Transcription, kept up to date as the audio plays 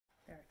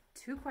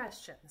two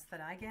questions that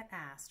I get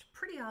asked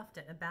pretty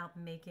often about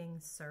making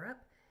syrup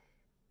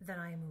that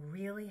I'm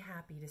really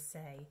happy to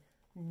say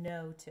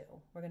no to.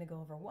 We're going to go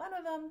over one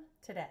of them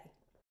today.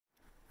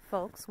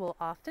 Folks will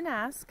often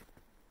ask,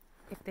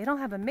 if they don't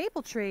have a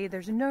maple tree,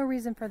 there's no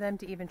reason for them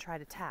to even try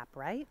to tap,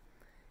 right?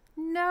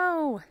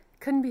 No,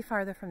 couldn't be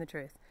farther from the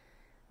truth.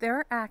 There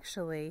are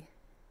actually,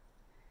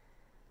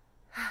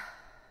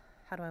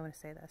 how do I want to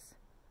say this?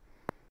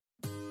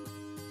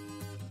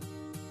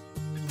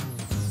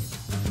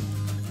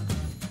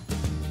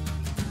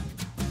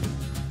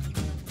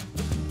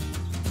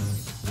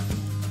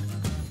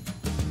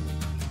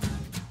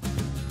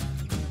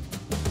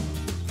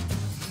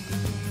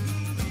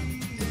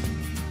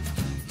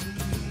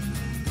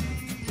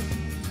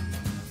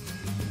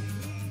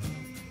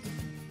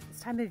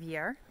 Time of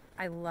year,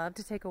 I love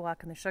to take a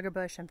walk in the sugar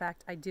bush. In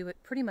fact, I do it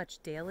pretty much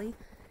daily.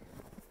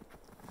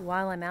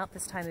 While I'm out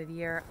this time of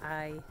year,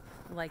 I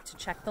like to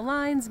check the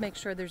lines, make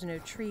sure there's no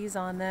trees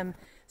on them,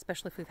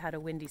 especially if we've had a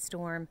windy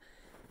storm,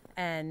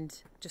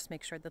 and just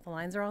make sure that the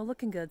lines are all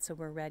looking good so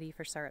we're ready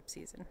for syrup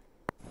season.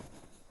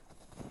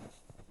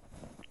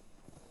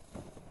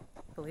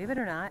 Believe it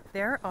or not,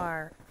 there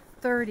are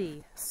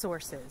 30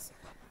 sources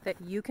that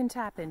you can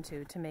tap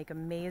into to make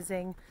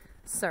amazing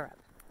syrup.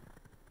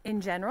 In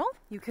general,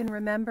 you can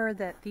remember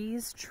that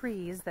these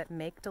trees that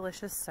make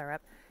delicious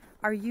syrup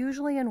are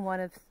usually in one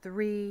of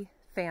three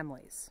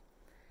families,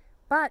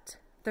 but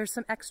there's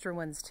some extra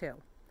ones too.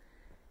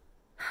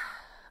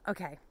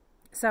 Okay,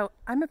 so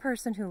I'm a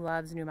person who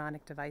loves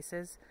mnemonic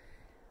devices.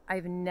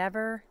 I've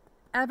never,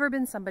 ever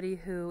been somebody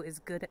who is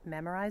good at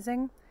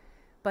memorizing,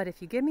 but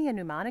if you give me a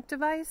mnemonic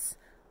device,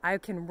 I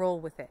can roll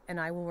with it and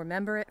I will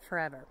remember it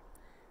forever.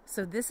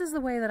 So this is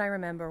the way that I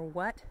remember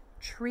what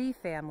tree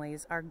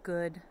families are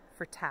good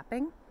for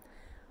tapping.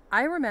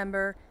 I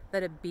remember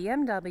that a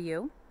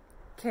BMW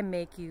can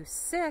make you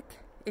sick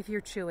if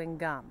you're chewing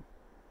gum.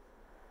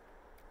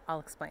 I'll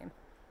explain.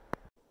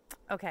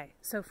 Okay,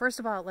 so first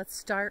of all, let's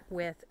start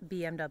with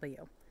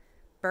BMW.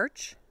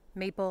 Birch,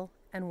 maple,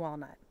 and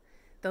walnut.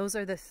 Those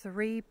are the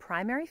three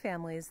primary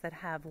families that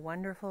have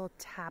wonderful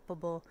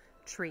tappable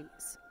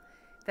trees.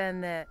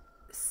 Then the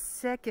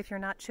sick if you're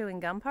not chewing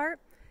gum part,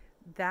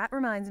 that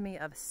reminds me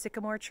of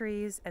sycamore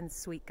trees and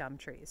sweet gum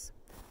trees.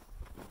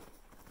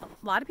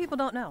 A lot of people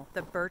don't know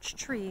that birch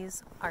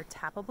trees are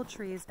tappable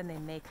trees and they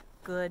make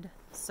good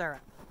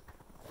syrup.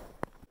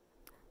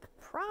 The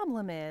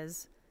problem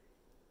is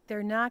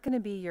they're not going to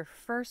be your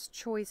first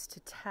choice to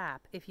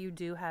tap if you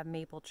do have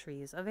maple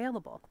trees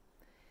available,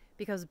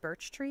 because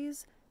birch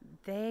trees,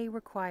 they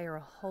require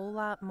a whole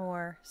lot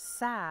more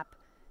sap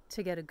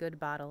to get a good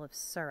bottle of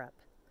syrup.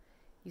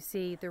 You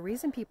see, the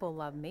reason people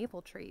love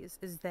maple trees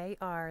is they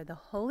are the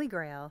holy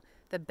grail,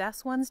 the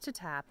best ones to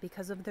tap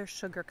because of their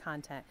sugar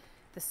content.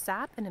 The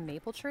sap in a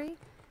maple tree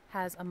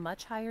has a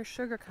much higher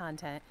sugar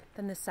content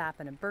than the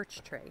sap in a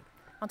birch tree.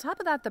 On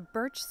top of that, the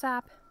birch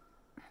sap,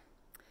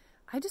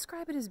 I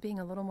describe it as being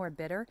a little more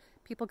bitter.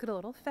 People get a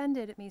little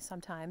offended at me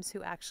sometimes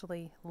who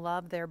actually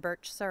love their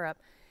birch syrup,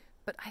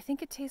 but I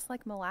think it tastes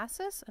like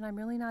molasses and I'm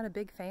really not a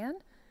big fan.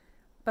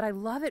 But I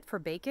love it for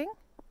baking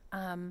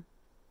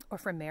or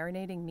for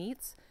marinating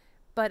meats.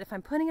 But if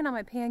I'm putting it on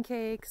my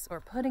pancakes or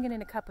putting it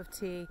in a cup of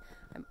tea,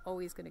 I'm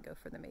always going to go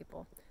for the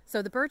maple.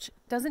 So the birch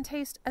doesn't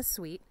taste as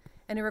sweet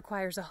and it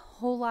requires a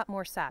whole lot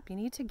more sap. You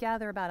need to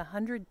gather about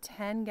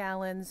 110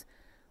 gallons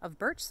of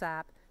birch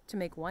sap to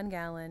make 1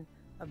 gallon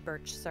of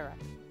birch syrup.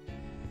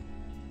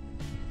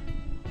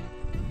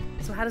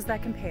 So how does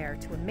that compare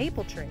to a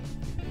maple tree?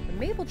 The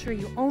maple tree,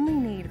 you only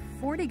need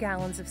 40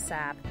 gallons of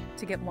sap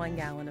to get 1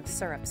 gallon of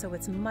syrup. So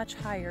it's much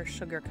higher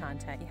sugar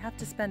content. You have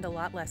to spend a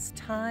lot less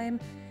time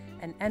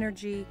and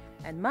energy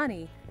and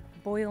money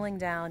boiling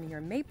down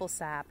your maple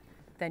sap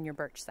than your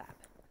birch sap.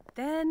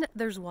 Then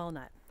there's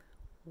walnut.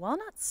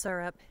 Walnut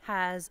syrup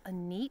has a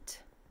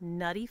neat,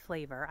 nutty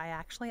flavor. I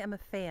actually am a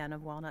fan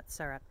of walnut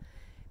syrup.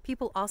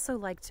 People also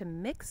like to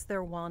mix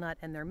their walnut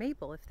and their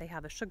maple. If they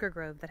have a sugar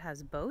grove that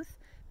has both,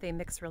 they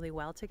mix really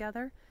well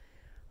together.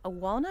 A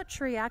walnut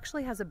tree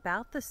actually has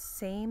about the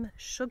same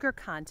sugar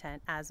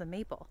content as a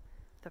maple.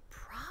 The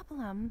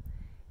problem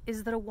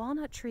is that a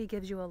walnut tree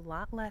gives you a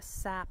lot less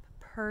sap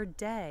per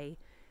day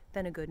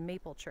than a good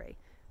maple tree.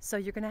 So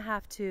you're going to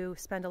have to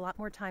spend a lot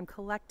more time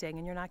collecting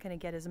and you're not going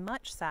to get as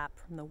much sap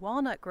from the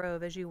walnut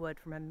grove as you would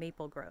from a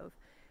maple grove.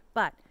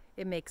 But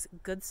it makes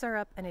good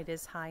syrup and it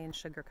is high in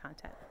sugar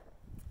content.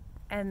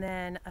 And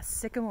then a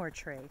sycamore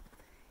tree.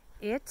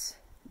 It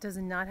does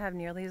not have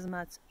nearly as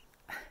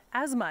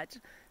much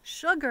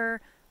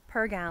sugar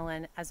per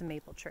gallon as a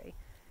maple tree.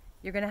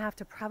 You're going to have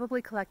to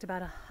probably collect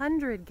about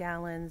 100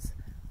 gallons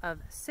of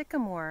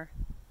sycamore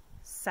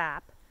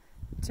sap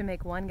to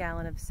make 1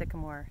 gallon of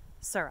sycamore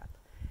syrup.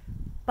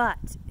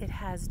 But it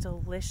has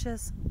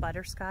delicious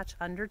butterscotch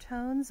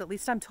undertones. At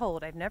least I'm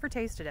told. I've never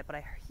tasted it, but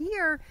I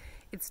hear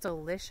it's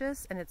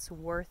delicious and it's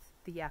worth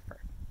the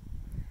effort.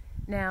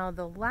 Now,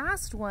 the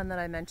last one that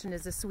I mentioned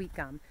is a sweet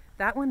gum.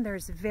 That one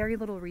there's very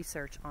little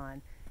research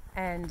on.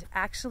 And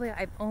actually,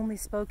 I've only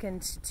spoken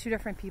to 2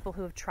 different people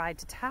who have tried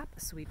to tap a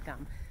sweet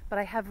gum. but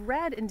I have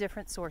read in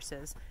different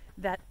sources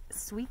that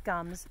sweet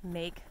gums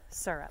make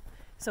syrup.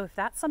 So if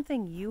that's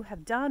something you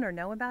have done or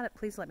know about it,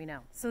 please let me know.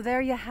 So there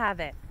you have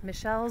it,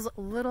 Michelle's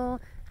little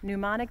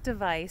mnemonic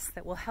device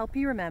that will help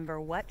you remember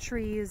what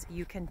trees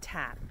you can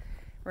tap.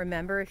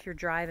 Remember, if you're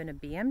driving a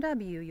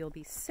BMW, you'll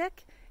be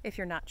sick if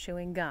you're not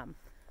chewing gum.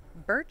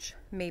 Birch,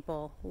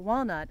 maple,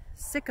 walnut,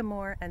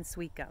 sycamore, and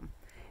sweet gum.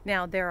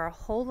 Now, there are a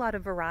whole lot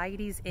of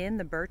varieties in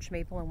the birch,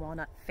 maple, and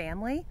walnut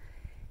family.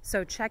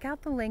 So check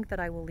out the link that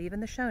I will leave in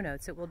the show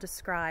notes. It will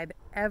describe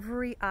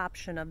every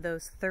option of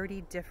those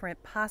 30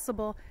 different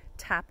possible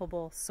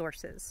tappable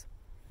sources.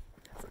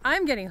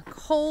 I'm getting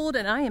cold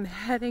and I am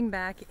heading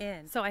back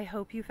in. So I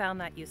hope you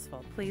found that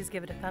useful. Please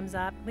give it a thumbs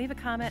up, leave a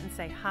comment and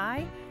say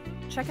hi.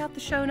 Check out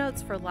the show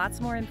notes for lots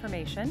more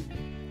information.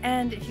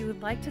 And if you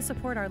would like to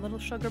support our little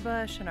sugar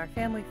bush and our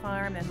family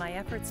farm and my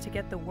efforts to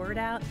get the word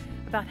out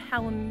about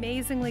how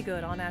amazingly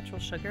good all natural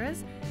sugar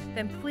is,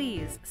 then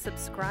please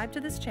subscribe to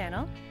this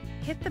channel,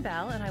 hit the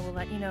bell, and I will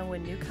let you know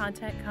when new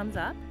content comes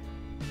up.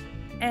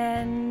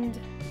 And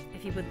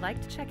if you would like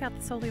to check out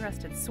the Solely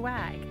Rested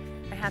swag,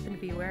 I happen to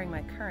be wearing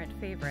my current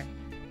favorite.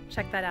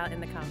 Check that out in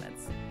the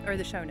comments, or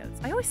the show notes.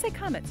 I always say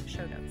comments,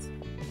 show notes.